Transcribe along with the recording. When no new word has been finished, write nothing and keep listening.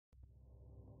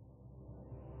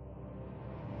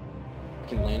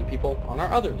fucking land people on our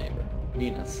other neighbor,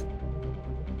 Venus.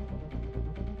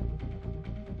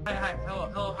 Hi,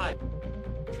 hello, hi.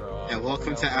 And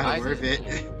welcome to Out of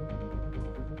Orbit.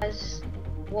 Guys,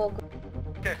 welcome.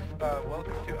 Okay,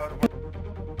 welcome to Out of Orbit.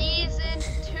 Season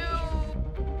 2!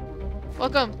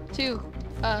 Welcome to,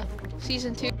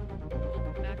 Season 2.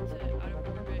 Back to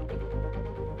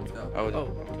Out of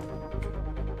Orbit.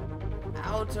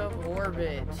 Out of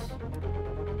Orbit.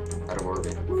 Out of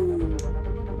Orbit.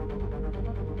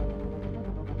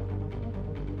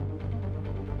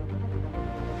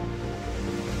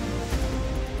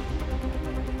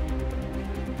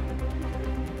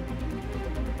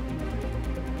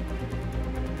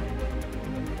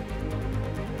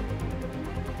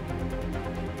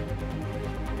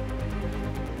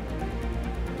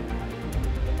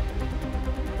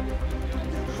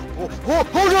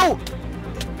 Oh no!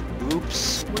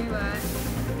 Oops. We back.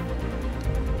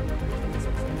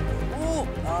 Oh,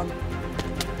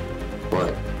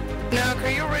 what? No,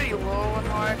 are you already low on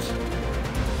hearts?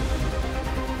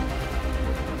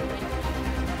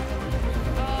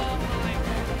 Oh my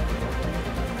god.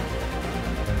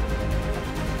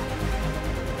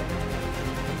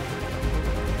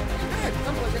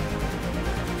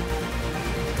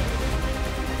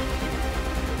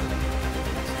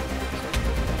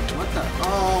 What the?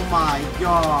 Oh my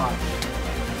gosh.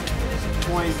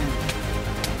 Poison.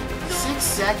 6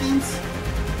 seconds?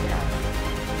 Yeah.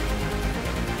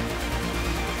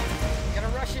 Gotta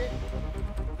rush it.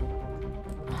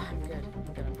 I'm good.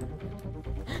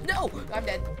 No! I'm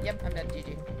dead. Yep, I'm dead.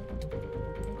 GG.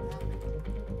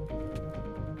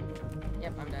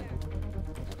 Yep, I'm dead.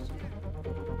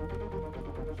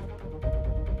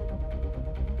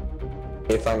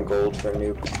 If I'm gold for a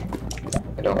nuke,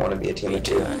 I don't want to be a team of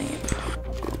two.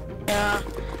 Yeah.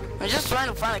 I'm just trying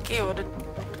to find a cave.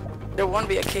 There won't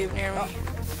be a cave near me.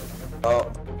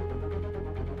 Oh.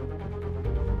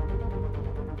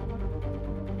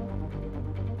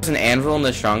 There's an anvil in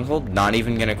the stronghold, not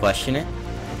even gonna question it.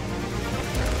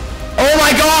 Oh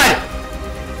my god!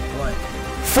 What?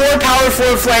 4 power,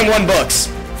 4 flame, 1 books.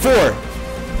 4.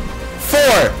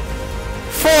 4.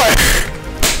 4.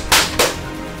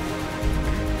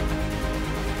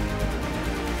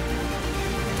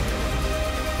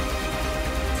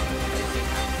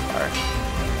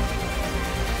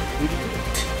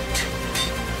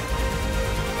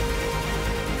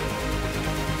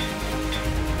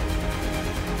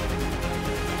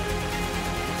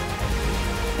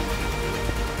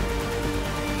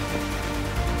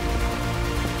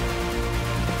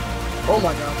 Oh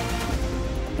my god.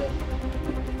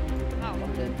 Wow.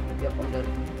 I'm dead. Yep, I'm dead.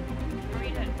 Where are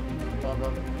you dead? Lava.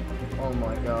 Oh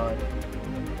my god.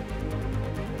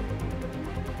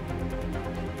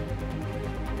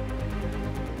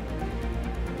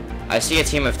 I see a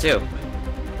team of 2.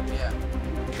 Yeah.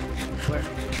 Where?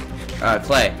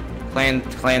 Clay.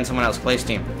 Clay and someone else. Clay's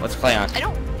team. What's Clay on? I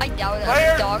doubt that.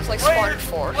 Players! Dogs like Players!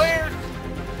 spawned 4. Players!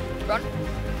 Run.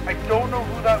 I don't know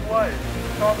who that was.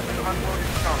 I saw them in unloaded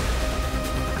chunks.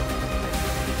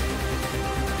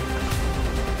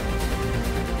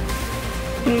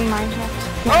 Montage.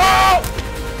 Oh!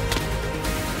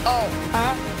 Oh.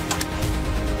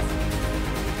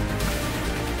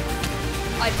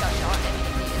 I got shot and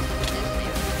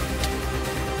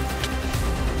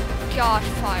he Gosh,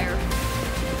 fire.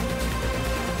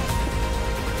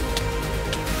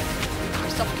 I'm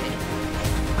suffocating.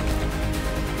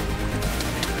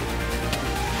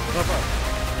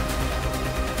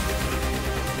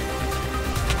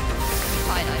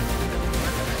 Fine, I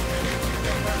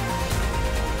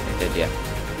did, yeah.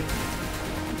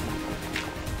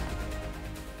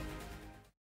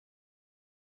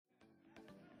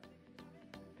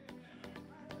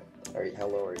 How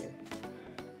low are you?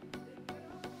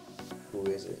 Who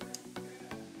is it?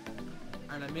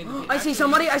 I see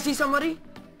somebody! I see somebody!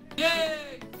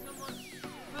 Yay!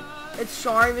 It's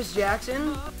sorry, Miss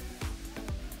Jackson.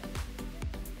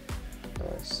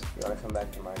 Nice. You wanna come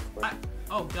back to mine quick?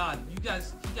 Oh god, he got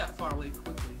far away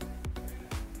quickly.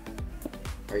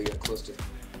 Are you close to? You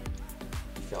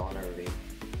fell on a ravine.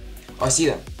 Oh, I see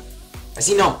them. I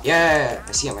see no. Yeah.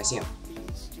 I see him.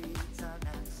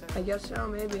 I guess so,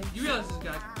 maybe. You realize this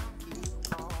guy.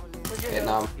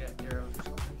 Vietnam. Get arrows.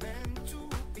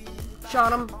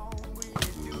 Shot him.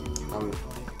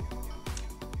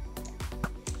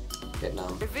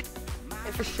 Vietnam.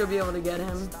 If I should be able to get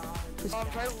him.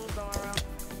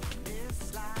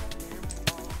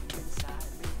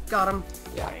 Got him.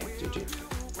 Yeah. GG.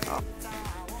 Oh.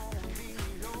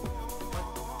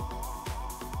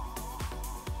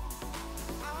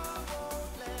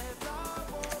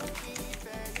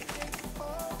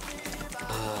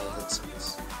 That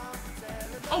sucks.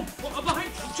 No!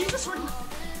 Behind! Jesus! We're... No!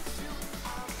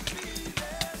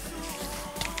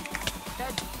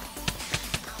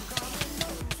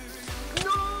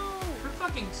 For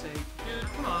fucking sake, dude.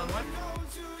 Come on. What?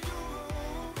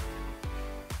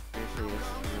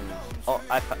 Oh,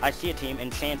 I see a team.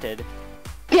 Enchanted.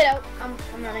 Get out. I'm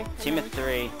running. Team of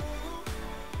 3.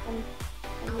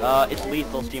 It's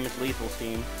Lethal's team. It's Lethal's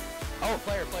team. Oh,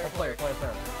 player.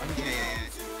 I'm enchanted.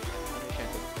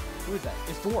 Who is that?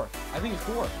 It's Thor. I think it's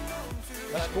Thor.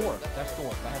 That's Thor. That has to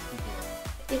be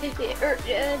Thor.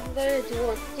 The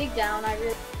dwarf. Dig down. I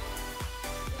really.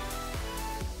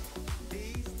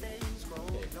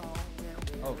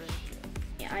 Oh shit.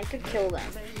 Yeah, I could kill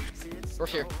them. We're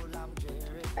here.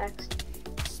 X.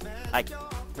 I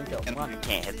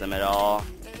can't hit them at all.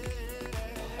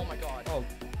 Oh my god. Oh.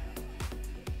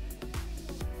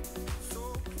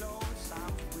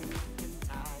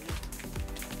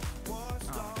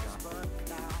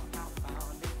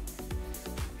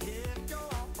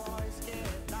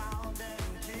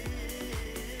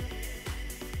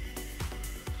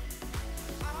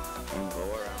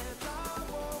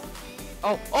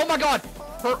 Oh my god!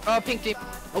 Pink team.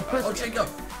 Oh, Jacob!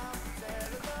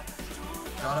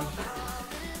 Got him.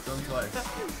 Got him twice.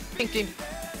 Pink team.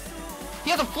 He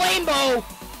has a flame bow!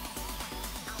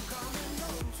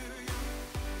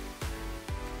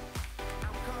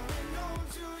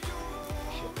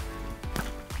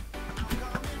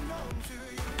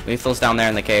 Lethal's down there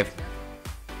in the cave.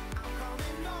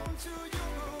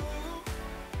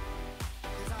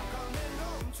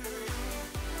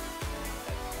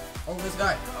 Oh, this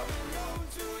guy.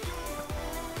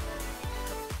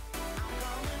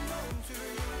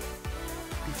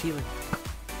 He's healing.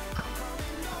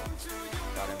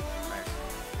 Got him. Nice.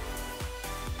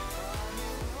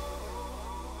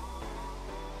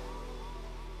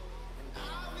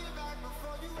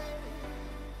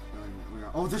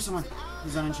 Oh, there's someone.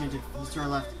 He's unenchanted. He's to our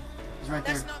left. He's right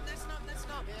there.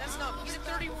 That's not. He's at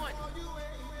 31.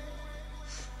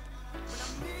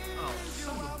 Oh,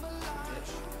 son of a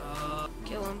bitch.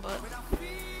 Kill him, but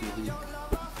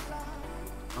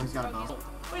Oh, he's got a bow.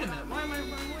 Wait a minute. Why am I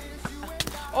running away?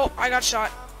 Oh, I got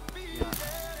shot. Yeah.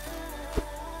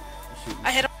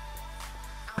 I hit him.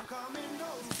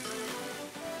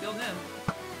 Killed him.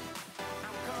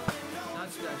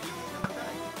 Not too bad.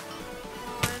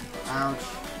 Ouch.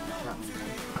 Shot me.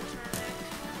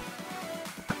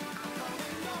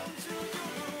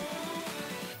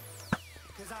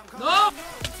 No!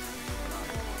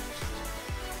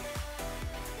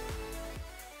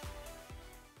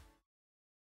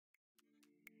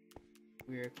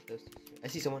 We're close to... I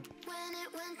see someone.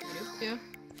 yeah.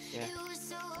 Yeah.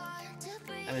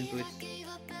 I'm in boots.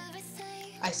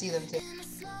 I see them too.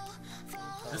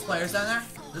 There's players down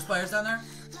there?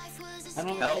 I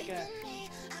don't know.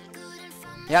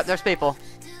 Yep, there's people.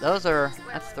 That's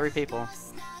 3 people.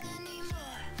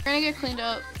 We're gonna get cleaned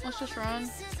up. Let's just run.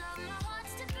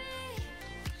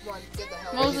 Run, get the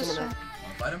hell Moses. Wanna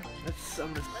fight him? That's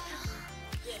I'm gonna...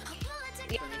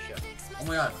 Oh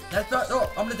my god. That's not. Oh,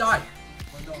 I'm gonna die.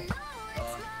 Oh, no.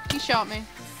 He shot me.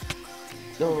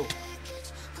 No.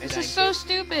 This is so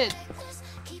stupid.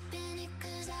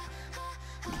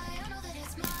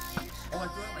 Oh, I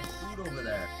threw my food over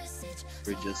there.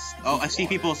 We're just... Oh, I see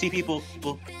people. See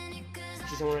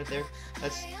someone right there.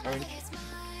 That's orange.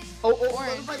 Oh,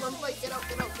 Orange. let him fight. Get out.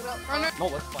 Runner. No,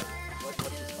 let's fight. Let's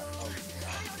just fight. Oh.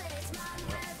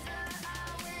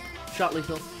 Shot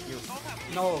lethal.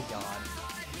 No, god.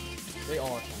 They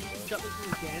all are trying to go. Shot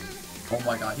lethal again. Oh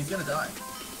my god, he's gonna die.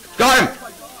 Got him!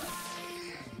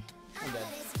 I'm dead.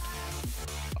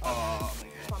 Oh.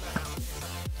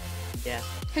 Yeah.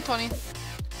 Hit 20.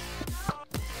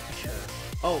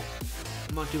 Oh.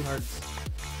 I'm on 2 hearts.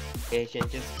 Okay,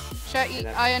 just... Shot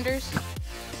Islanders.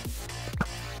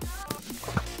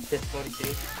 This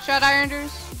 43. Shot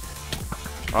Islanders.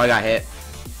 Oh, I got hit.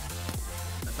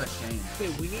 That's a shame.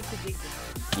 Wait, we need to take this.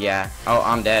 Yeah. Oh,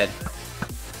 I'm dead.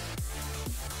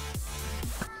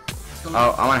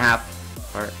 Oh, I'm on half.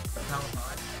 Or,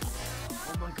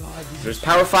 Oh my god. there's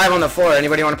power 5 on the floor.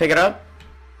 Anybody want to pick it up?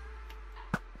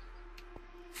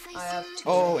 I have 2.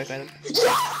 Oh, I got him.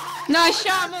 Nice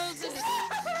shot, Moses.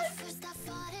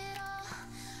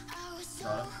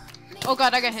 Oh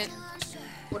god, I got hit.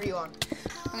 What are you on?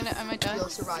 I might die. You'll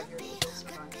survive. You'll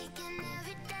survive.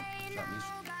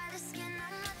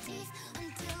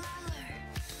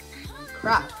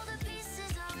 Crap.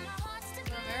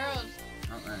 Arrows.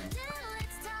 Not many.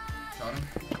 Shot him.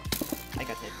 I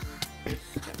got hit. You're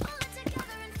okay.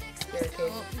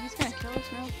 Oh, he's gonna kill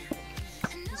us now.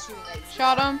 He's shooting at you.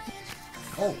 Shot him.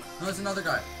 Oh, no, there's another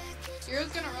guy. Hero's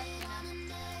gonna rush me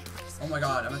now. Oh my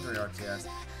god, I'm at 3 arcs, yeah.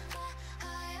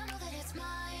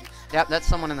 Yep, that's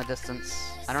someone in the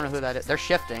distance. I don't know who that is. They're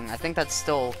shifting. I think that's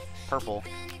still purple.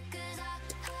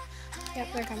 Yep,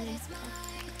 they're coming.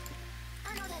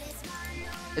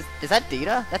 Is that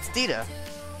Dita? That's Dita.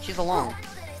 She's alone.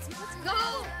 Let's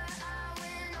go!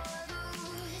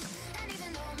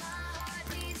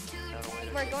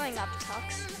 We're going up,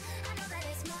 Tux.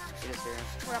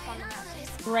 We're up on the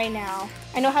mountain. Right now.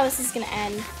 I know how this is gonna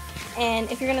end. And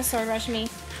if you're gonna sword rush me,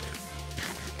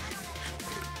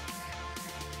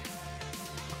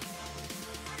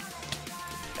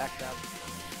 Backstab.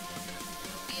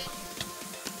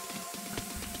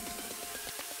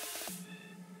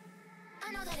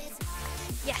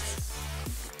 Yes.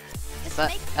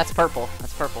 That's purple.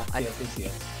 That's purple. I see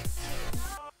it.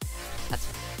 That's.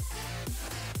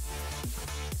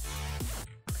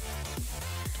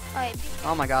 Alright.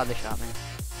 Oh my god, they shot me.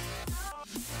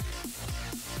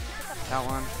 Got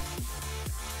one.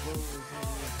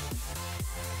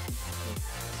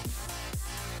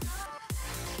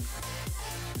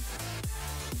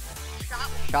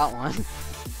 Shot one.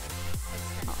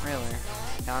 Not really.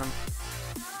 Got him.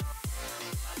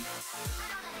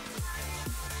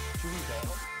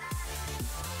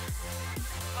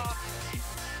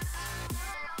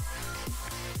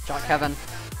 Shot Kevin.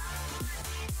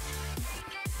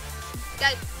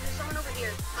 Guys, there's someone over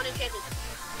here, unenchanted.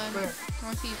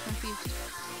 northeast.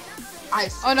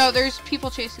 Ice. Oh no, there's people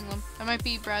chasing them. That might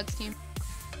be Brad's team.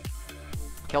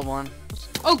 Killed one.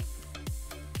 Oh!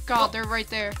 God, they're right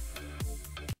there.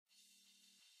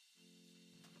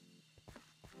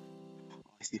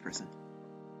 I see a person.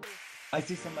 I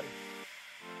see somebody.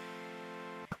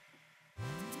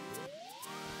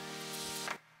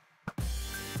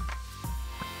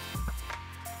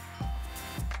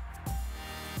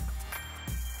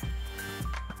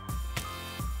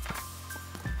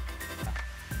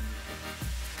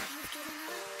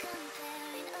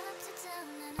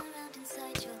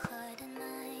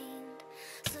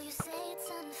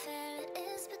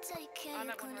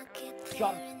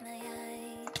 Shot him.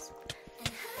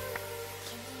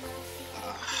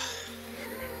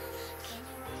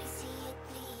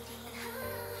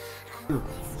 Oh,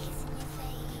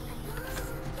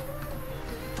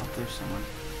 there's someone.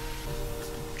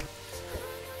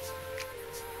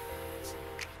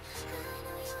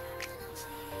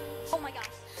 Oh my gosh.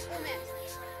 Oh man.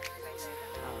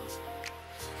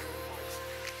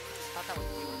 Thought that was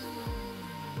you.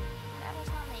 That was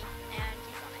not me. And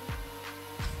he's running.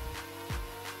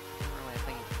 Really, I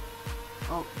think.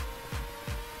 Oh.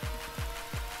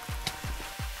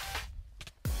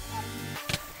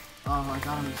 Oh, I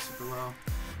got him super low.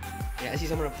 Yeah, I see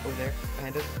someone over there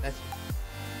behind us. That's.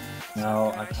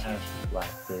 No, I can't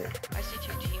blast it. I see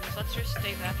two teams. Let's just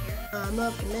stay back here. I'm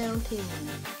up and down team.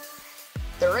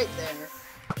 They're right there.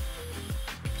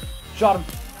 Shot him.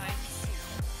 Nice.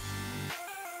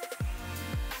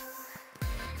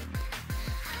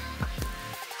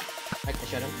 I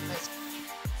shot him. Nice.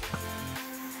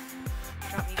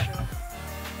 Drop me, Joe.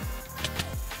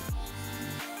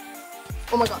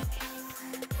 Oh my god.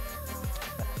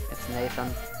 It's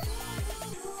Nathan.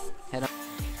 Hit him.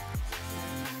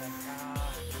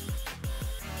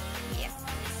 Yeah.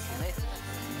 Nathan.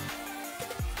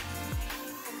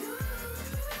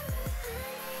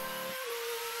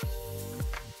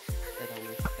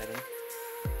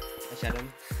 I shot him.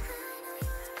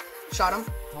 Shot him.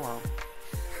 Hello.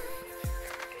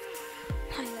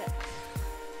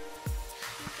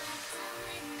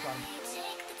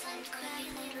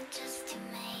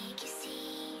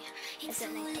 Is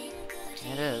it Nathan?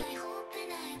 It is.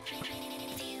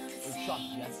 Shot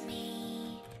him, yes.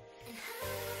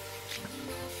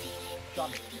 Shot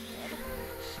him.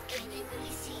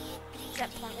 Is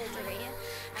that point ultra radio?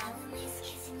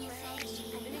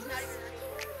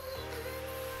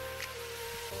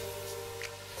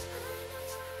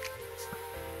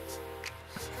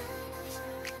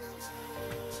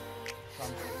 Oh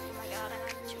my god, I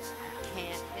have to. I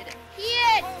can't hit it.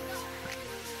 Hit!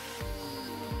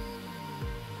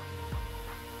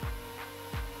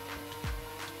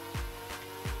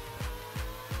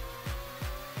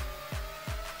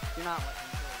 Do not let him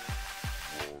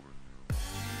kill you.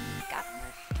 Got him.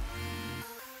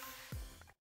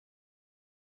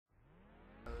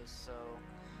 So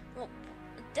Well,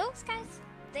 those guys,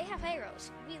 they have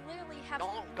arrows. We literally have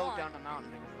don't go one. down the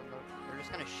mountain because they're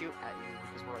just gonna shoot at you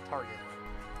because we're a target.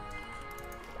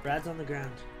 Brad's on the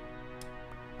ground.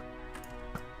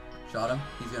 Shot him.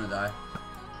 He's gonna die.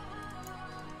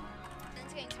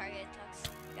 It's getting targeted, Tux.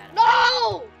 Got him. No!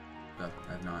 Oh,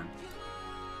 I have 9.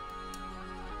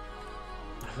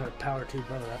 Power 2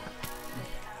 bow. That.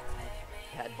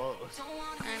 He had bows.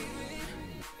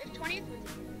 There's 20.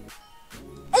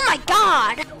 Oh Oh my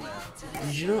god!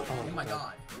 Did you know? Oh my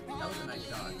god. That was a nice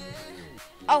shot.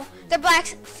 Oh, they're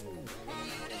blacks.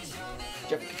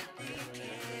 Jump.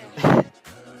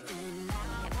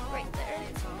 Right there.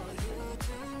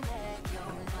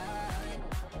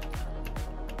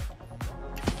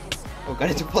 Oh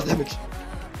god, it's a full damage.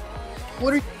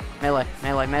 What are you? Melee,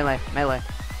 melee, melee, melee.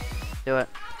 Do it.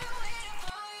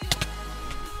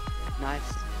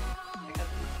 Nice.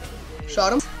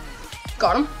 Shot him.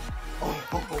 Got him.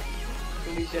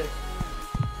 Holy shit.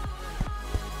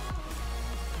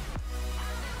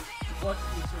 What is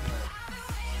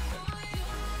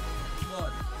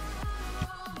blood?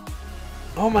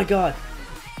 Oh my god.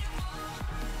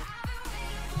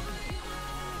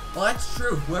 Well, that's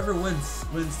true. Whoever wins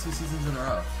 2 seasons in a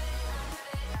row.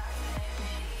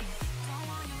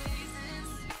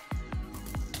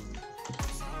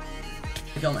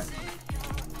 Kill me.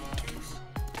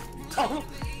 Oh!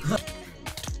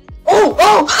 Oh!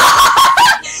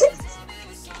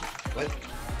 What?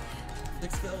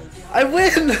 6 kills. I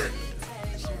win! How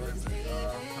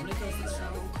many kills did I have?